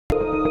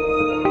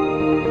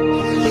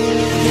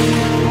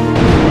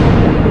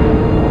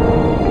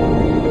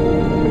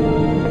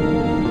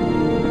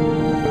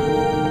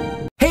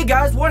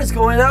What is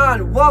going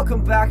on?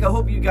 Welcome back. I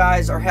hope you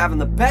guys are having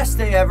the best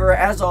day ever,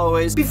 as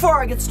always. Before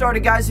I get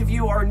started, guys, if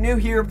you are new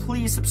here,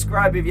 please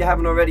subscribe if you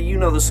haven't already. You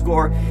know the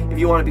score. If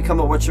you want to become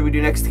a What Should We Do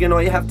Next again,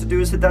 all you have to do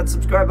is hit that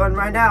subscribe button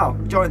right now.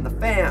 Join the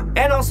fam.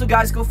 And also,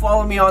 guys, go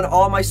follow me on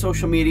all my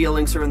social media.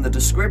 Links are in the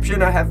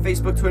description. I have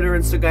Facebook, Twitter,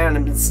 Instagram,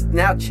 and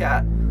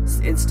Snapchat,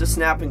 Insta,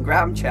 Snap, and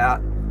Grab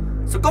Chat.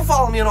 So go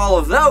follow me on all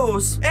of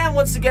those. And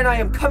once again, I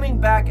am coming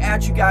back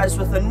at you guys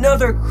with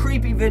another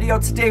creepy video.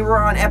 Today we're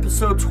on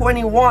episode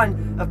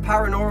 21 of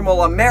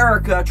Paranormal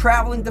America,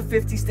 traveling to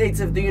 50 states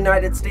of the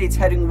United States,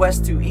 heading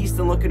west to east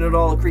and looking at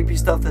all the creepy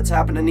stuff that's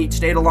happened in each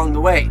state along the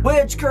way.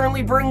 Which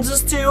currently brings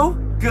us to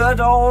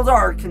good old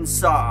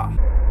Arkansas.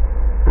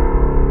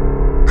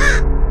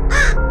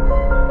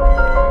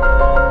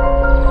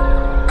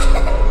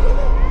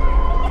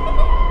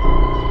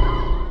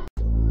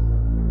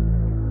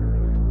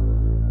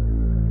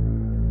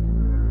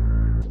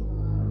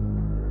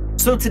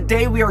 So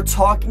today we are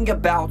talking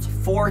about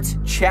Fort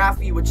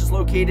Chaffee, which is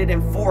located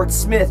in Fort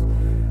Smith,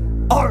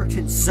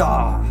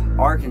 Arkansas.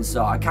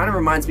 Arkansas. It kind of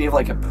reminds me of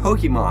like a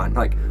Pokemon,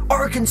 like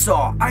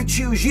Arkansas, I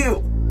choose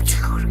you.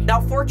 Now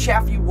Fort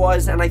Chaffee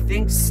was, and I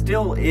think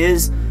still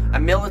is, a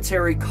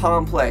military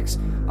complex.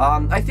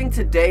 I think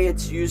today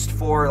it's used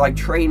for like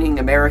training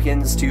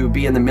Americans to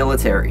be in the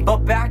military. But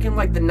back in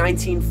like the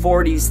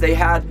 1940s, they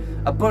had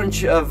a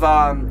bunch of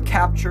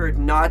captured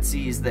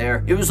Nazis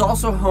there. It was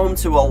also home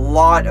to a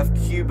lot of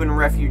Cuban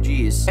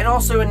refugees. And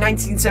also in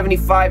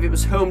 1975, it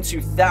was home to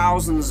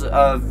thousands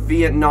of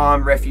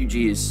Vietnam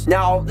refugees.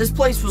 Now, this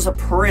place was a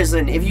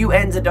prison. If you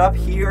ended up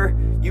here,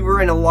 you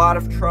were in a lot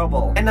of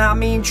trouble. And I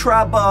mean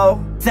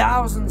trouble.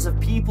 Thousands of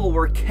people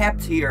were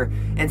kept here,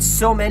 and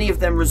so many of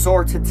them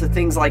resorted to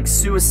things like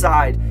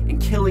suicide and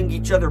killing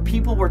each other.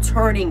 People were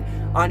turning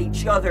on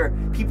each other.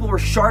 People were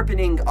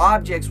sharpening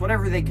objects,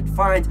 whatever they could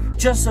find,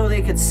 just so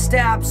they could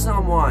stab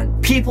someone.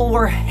 People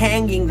were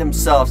hanging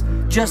themselves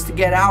just to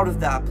get out of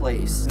that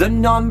place. The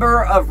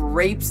number of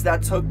rapes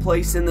that took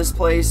place in this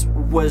place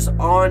was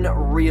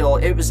unreal.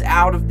 It was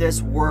out of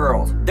this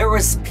world. There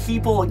was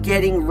people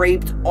getting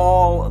raped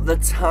all the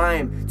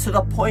time, to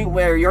the point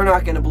where, you're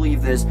not gonna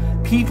believe this,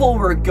 people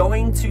were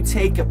going to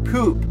take a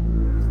poop.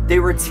 They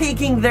were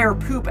taking their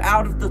poop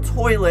out of the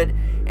toilet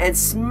and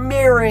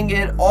smearing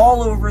it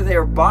all over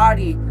their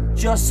body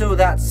just so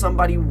that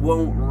somebody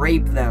won't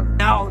rape them.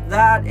 Now,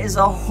 that is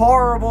a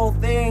horrible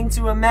thing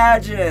to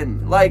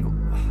imagine. Like,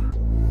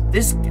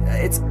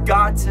 it's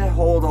got to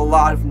hold a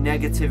lot of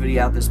negativity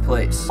at this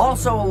place.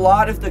 Also, a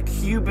lot of the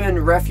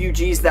Cuban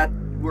refugees that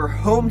were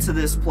home to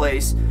this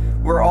place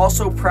were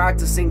also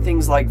practicing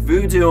things like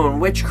voodoo and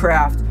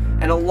witchcraft,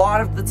 and a lot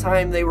of the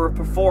time they were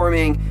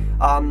performing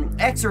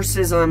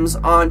exorcisms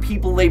on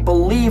people they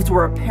believed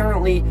were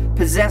apparently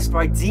possessed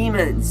by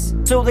demons.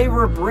 So they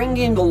were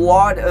bringing a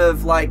lot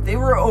of, like, they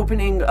were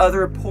opening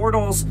other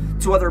portals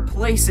to other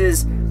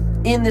places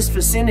in this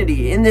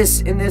vicinity, in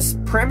this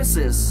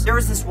premises. There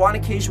was this one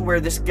occasion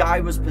where this guy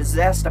was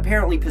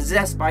apparently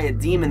possessed by a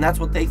demon. That's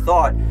what they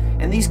thought.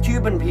 And these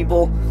Cuban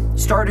people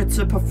started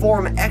to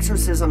perform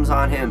exorcisms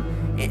on him.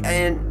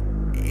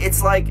 And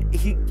it's like,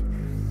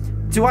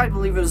 do I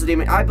believe it was a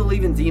demon? I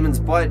believe in demons,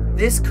 but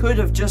this could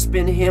have just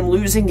been him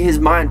losing his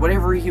mind.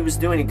 Whatever he was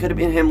doing, it could have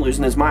been him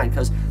losing his mind,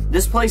 because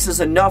this place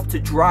is enough to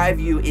drive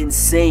you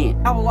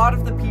insane. Now, a lot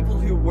of the people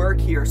who work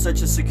here,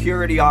 such as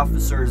security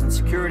officers and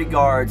security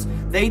guards,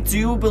 they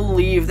do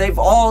believe,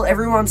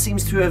 everyone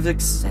seems to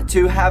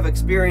have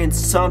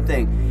experienced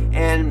something,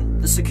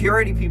 and the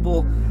security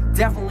people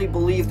definitely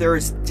believe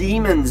there's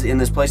demons in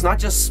this place, not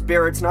just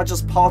spirits, not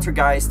just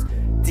poltergeist,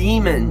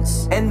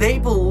 demons. And they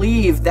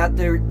believe that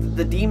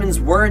the demons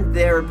weren't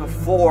there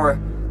before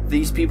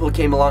these people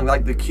came along,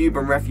 like the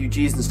Cuban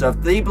refugees and stuff.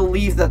 They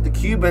believe that the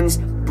Cubans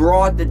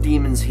brought the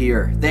demons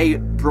here. They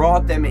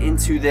brought them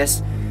into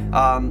this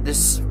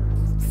this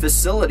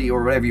facility,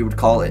 or whatever you would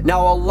call it.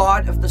 Now, a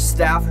lot of the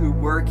staff who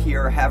work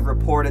here have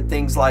reported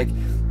things like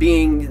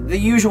being the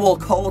usual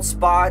cold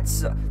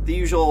spots, the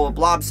usual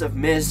blobs of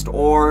mist,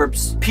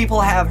 orbs.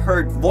 People have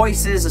heard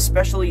voices,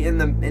 especially in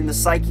the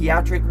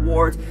psychiatric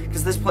wards,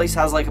 because this place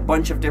has like a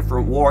bunch of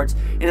different wards.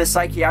 In a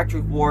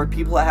psychiatric ward,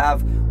 people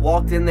have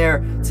walked in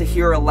there to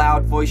hear a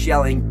loud voice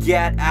yelling,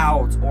 "Get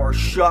out," or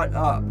 "Shut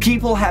up."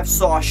 People have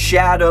saw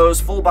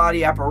shadows, full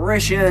body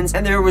apparitions,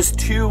 and there was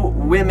 2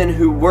 women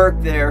who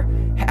worked there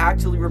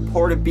actually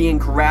reported being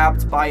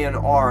grabbed by an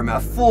arm, a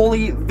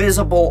fully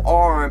visible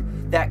arm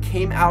that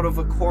came out of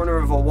a corner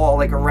of a wall,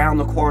 like around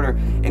the corner,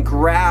 and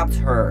grabbed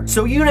her.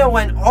 So you know,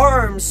 when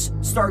arms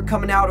start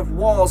coming out of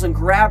walls and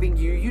grabbing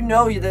you, you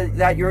know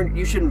that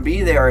you shouldn't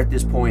be there at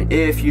this point,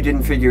 if you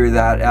didn't figure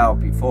that out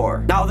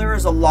before. Now, there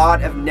is a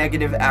lot of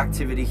negative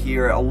activity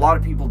here. A lot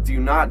of people do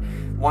not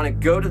want to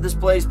go to this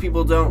place.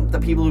 The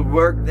people who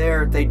work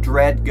there, they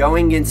dread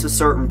going into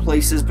certain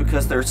places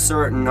because there's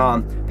certain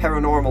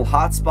paranormal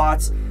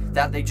hotspots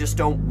that they just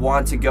don't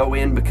want to go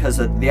in because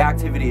the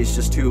activity is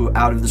just too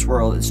out of this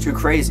world. It's too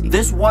crazy.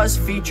 This was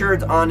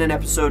featured on an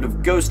episode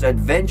of Ghost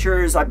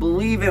Adventures. I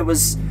believe it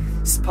was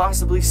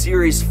possibly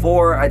series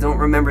 4. I don't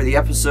remember the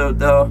episode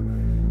though.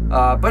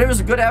 But it was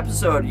a good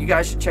episode. You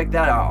guys should check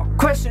that out.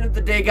 Question of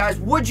the day, guys.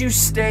 Would you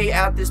stay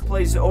at this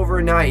place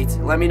overnight?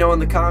 Let me know in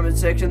the comment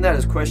section. That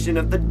is question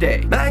of the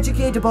day. Magic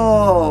 8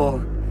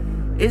 Ball.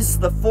 Is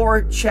the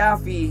Fort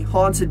Chaffee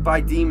haunted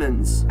by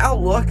demons?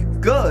 Outlook,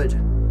 good.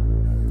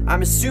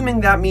 I'm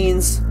assuming that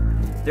means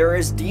there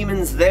is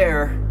demons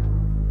there.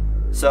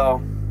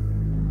 So,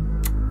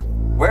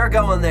 we're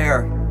going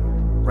there.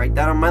 Write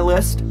that on my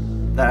list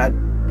that I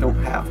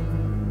don't have.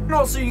 And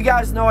also, you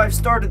guys know I've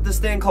started this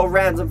thing called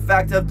Random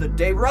Fact of the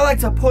Day, where I like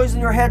to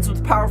poison your heads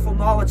with powerful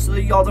knowledge so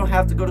that y'all don't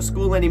have to go to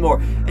school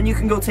anymore. And you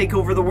can go take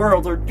over the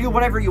world or do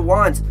whatever you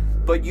want.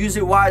 But use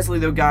it wisely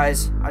though,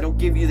 guys. I don't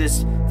give you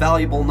this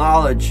valuable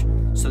knowledge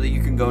so that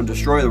you can go and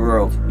destroy the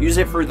world. Use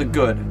it for the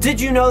good. Did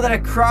you know that a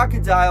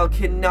crocodile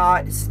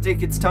cannot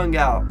stick its tongue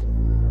out?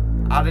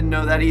 I didn't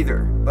know that either,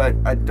 but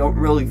I don't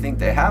really think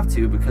they have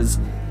to because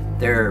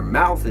their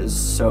mouth is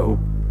so...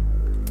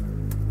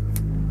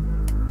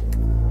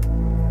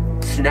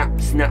 Snap,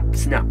 snap,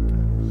 snap.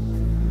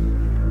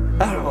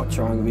 I don't know what's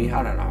wrong with me.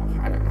 I don't know.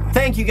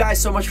 Thank you guys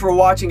so much for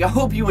watching. I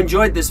hope you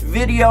enjoyed this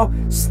video.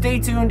 Stay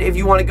tuned if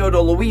you want to go to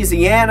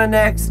Louisiana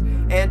next.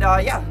 And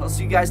yeah, I'll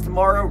see you guys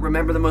tomorrow.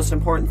 Remember the most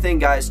important thing,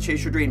 guys.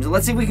 Chase your dreams. And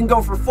let's see if we can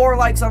go for 4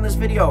 likes on this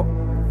video.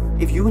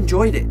 If you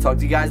enjoyed it, talk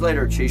to you guys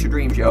later. Chase your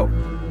dreams, yo.